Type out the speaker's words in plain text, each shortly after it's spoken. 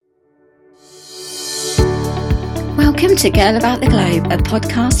Welcome to Girl About the Globe, a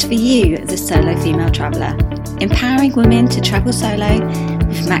podcast for you, the solo female traveller, empowering women to travel solo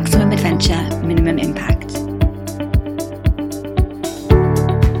with maximum adventure, minimum impact.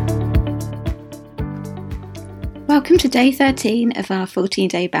 Welcome to day 13 of our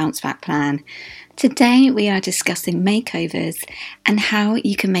 14-day bounce back plan. Today we are discussing makeovers and how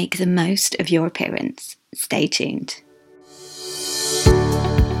you can make the most of your appearance. Stay tuned.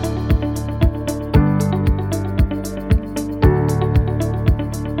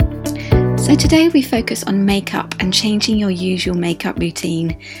 So today we focus on makeup and changing your usual makeup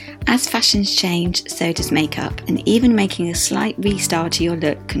routine. As fashions change, so does makeup, and even making a slight restyle to your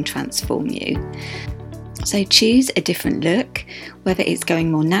look can transform you. So choose a different look, whether it's going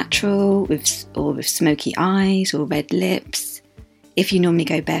more natural with smoky eyes or red lips. If you normally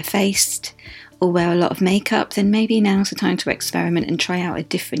go barefaced or wear a lot of makeup, then maybe now's the time to experiment and try out a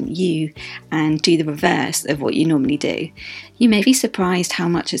different you and do the reverse of what you normally do. You may be surprised how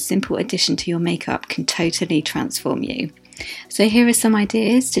much a simple addition to your makeup can totally transform you. So here are some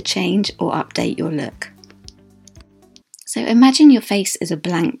ideas to change or update your look. So imagine your face as a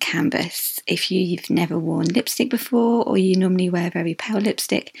blank canvas. If you've never worn lipstick before or you normally wear very pale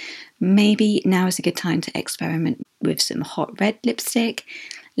lipstick, maybe now is a good time to experiment with some hot red lipstick.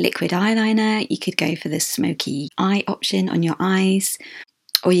 Liquid eyeliner, you could go for the smoky eye option on your eyes,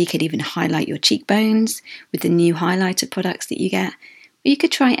 or you could even highlight your cheekbones with the new highlighter products that you get. Or you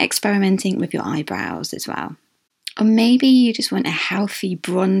could try experimenting with your eyebrows as well. Or maybe you just want a healthy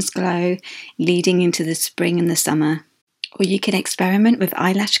bronze glow leading into the spring and the summer. Or you could experiment with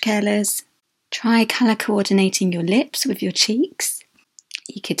eyelash curlers. Try colour coordinating your lips with your cheeks.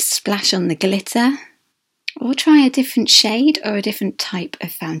 You could splash on the glitter. Or try a different shade or a different type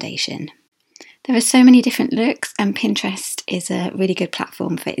of foundation. There are so many different looks, and Pinterest is a really good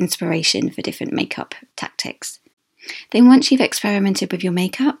platform for inspiration for different makeup tactics. Then once you've experimented with your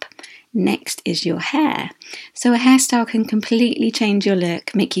makeup, next is your hair. So a hairstyle can completely change your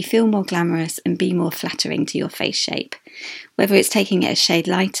look, make you feel more glamorous and be more flattering to your face shape. Whether it's taking it a shade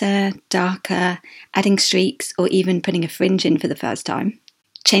lighter, darker, adding streaks, or even putting a fringe in for the first time.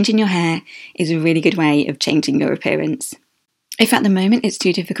 Changing your hair is a really good way of changing your appearance. If at the moment it's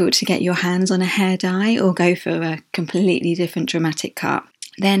too difficult to get your hands on a hair dye or go for a completely different dramatic cut,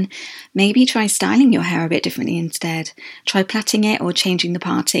 then maybe try styling your hair a bit differently instead. Try plaiting it or changing the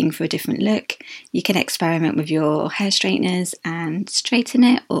parting for a different look. You can experiment with your hair straighteners and straighten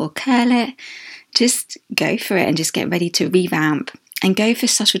it or curl it. Just go for it and just get ready to revamp. And go for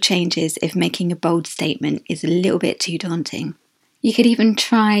subtle changes if making a bold statement is a little bit too daunting. You could even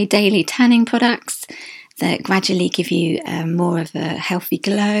try daily tanning products that gradually give you more of a healthy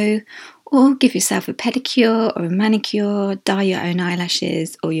glow, or give yourself a pedicure or a manicure, dye your own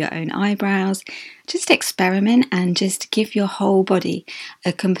eyelashes or your own eyebrows. Just experiment and just give your whole body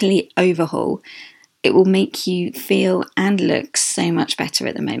a complete overhaul. It will make you feel and look so much better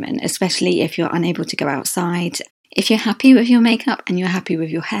at the moment, especially if you're unable to go outside. If you're happy with your makeup and you're happy with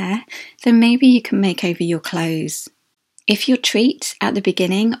your hair, then maybe you can make over your clothes. If your treat at the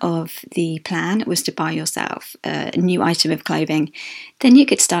beginning of the plan was to buy yourself a new item of clothing, then you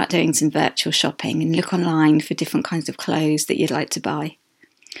could start doing some virtual shopping and look online for different kinds of clothes that you'd like to buy.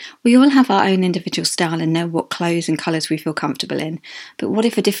 We all have our own individual style and know what clothes and colours we feel comfortable in, but what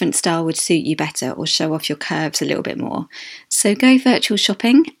if a different style would suit you better or show off your curves a little bit more? So go virtual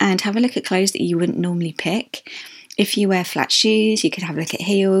shopping and have a look at clothes that you wouldn't normally pick. If you wear flat shoes, you could have a look at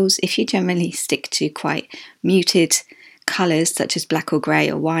heels. If you generally stick to quite muted colours such as black or grey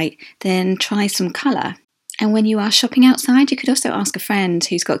or white, then try some colour. And when you are shopping outside, you could also ask a friend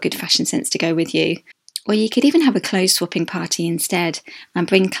who's got good fashion sense to go with you. Or you could even have a clothes swapping party instead and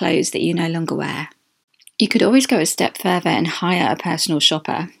bring clothes that you no longer wear. You could always go a step further and hire a personal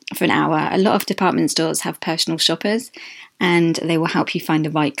shopper for an hour. A lot of department stores have personal shoppers and they will help you find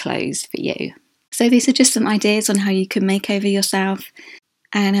the right clothes for you. So these are just some ideas on how you can make over yourself.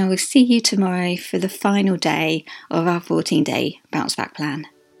 And I will see you tomorrow for the final day of our 14-day bounce back plan.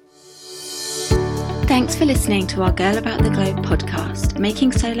 Thanks for listening to our Girl About the Globe podcast,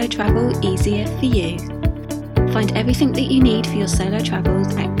 making solo travel easier for you. Find everything that you need for your solo travels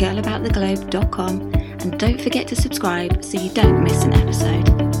at girlabouttheglobe.com, and don't forget to subscribe so you don't miss an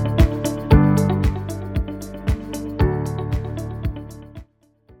episode.